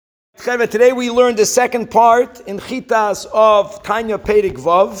Today we learned the second part in Chitas of Tanya Perek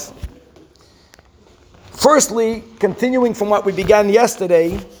Vav. Firstly, continuing from what we began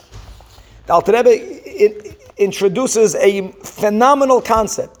yesterday, the Alter Rebbe introduces a phenomenal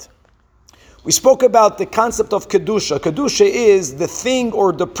concept. We spoke about the concept of Kedusha. Kedusha is the thing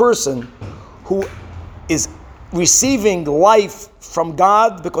or the person who is receiving life from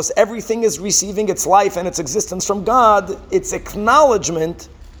God, because everything is receiving its life and its existence from God. It's acknowledgement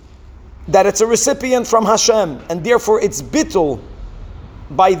that it's a recipient from Hashem, and therefore it's bittul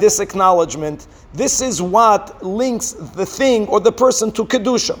by this acknowledgement. This is what links the thing or the person to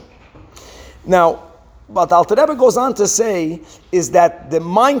Kedusha. Now, what Alter Rebbe goes on to say is that the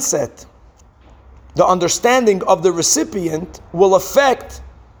mindset, the understanding of the recipient will affect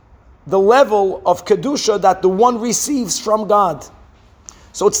the level of Kedusha that the one receives from God.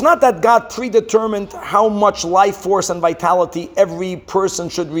 So it's not that God predetermined how much life force and vitality every person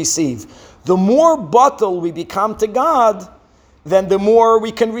should receive. The more batal we become to God, then the more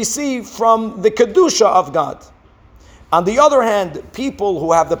we can receive from the Kedusha of God. On the other hand, people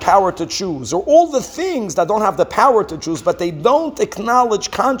who have the power to choose, or all the things that don't have the power to choose, but they don't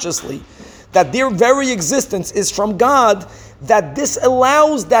acknowledge consciously that their very existence is from God, that this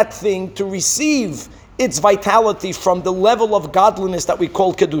allows that thing to receive its vitality from the level of godliness that we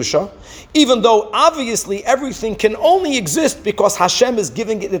call Kedusha, even though obviously everything can only exist because Hashem is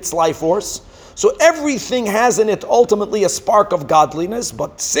giving it its life force. So everything has in it ultimately a spark of godliness,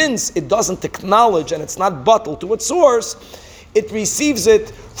 but since it doesn't acknowledge and it's not batal to its source, it receives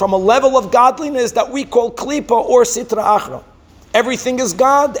it from a level of godliness that we call Klipa or Sitra Achra. Everything is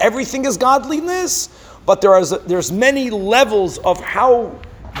God, everything is godliness, but there's many levels of how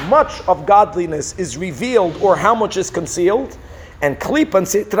much of godliness is revealed or how much is concealed, and Klipa and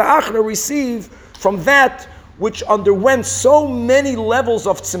Sitra Achra receive from that which underwent so many levels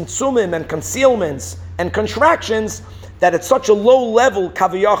of tzimtzumim and concealments and contractions that at such a low level,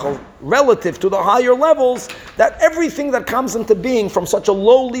 kaviyachal, relative to the higher levels, that everything that comes into being from such a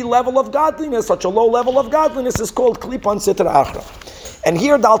lowly level of godliness, such a low level of godliness, is called Klipa and Sitra Achra. And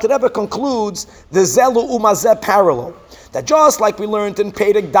here the Alter Rebbe concludes the Zelu Umazeh parallel, that just like we learned in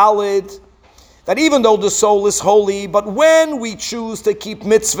Perek Daled, that even though the soul is holy, but when we choose to keep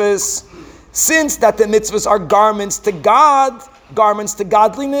mitzvahs, since that the mitzvahs are garments to God, garments to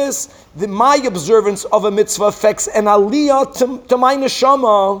godliness, my observance of a mitzvah affects an aliyah to my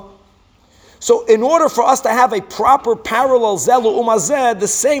neshama. So in order for us to have a proper parallel Zelu Umazeh, the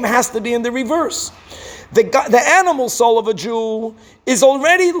same has to be in the reverse. The animal soul of a Jew is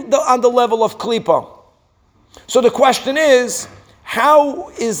already on the level of Klipa. So the question is, how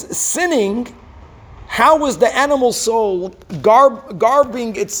is sinning, how is the animal soul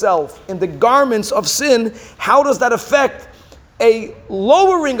garbing itself in the garments of sin, how does that affect a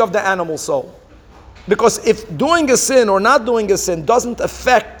lowering of the animal soul? Because if doing a sin or not doing a sin doesn't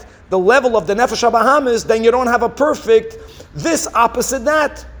affect the level of the Nefesh HaBahamis, then you don't have a perfect this opposite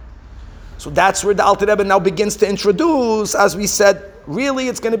that. So that's where the Alter Rebbe now begins to introduce, as we said, really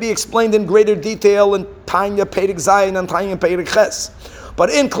it's going to be explained in greater detail in Tanya Perek Zayin and Tanya Perek Ches. But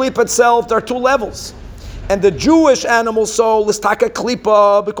in Klipa itself, there are two levels. And the Jewish animal soul is taka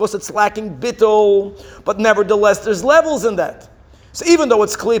Klipa because it's lacking bittul, but nevertheless there's levels in that. So even though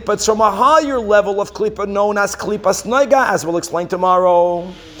it's Klipa, it's from a higher level of Klipa known as Klipas Noiga, as we'll explain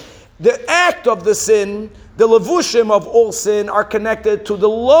tomorrow. The act of the sin, the levushim of all sin, are connected to the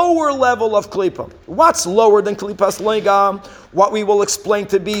lower level of Klipa. What's lower than Klipas Noiga? What we will explain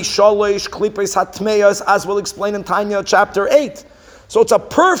to be Shalosh Klipas Hatmeyas, as we'll explain in Tanya chapter 8. So it's a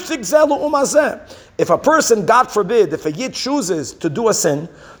perfect Zelu Umazeh. If a person, God forbid, if a Yid chooses to do a sin,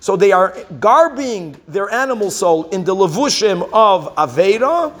 so they are garbing their animal soul in the levushim of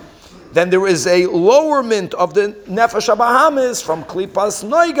Aveira, then there is a lowerment of the Nefesh HaBahamis from Klipas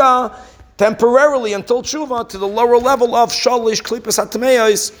Noiga, temporarily until Tshuva, to the lower level of Shalish Klipas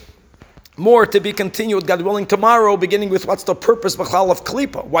Hatmeyos. More to be continued, God willing, tomorrow, beginning with what's the purpose B'chal of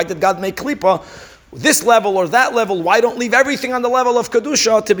Klipa. Why did God make Klipa? This level or that level, why don't leave everything on the level of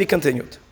Kedusha, to be continued.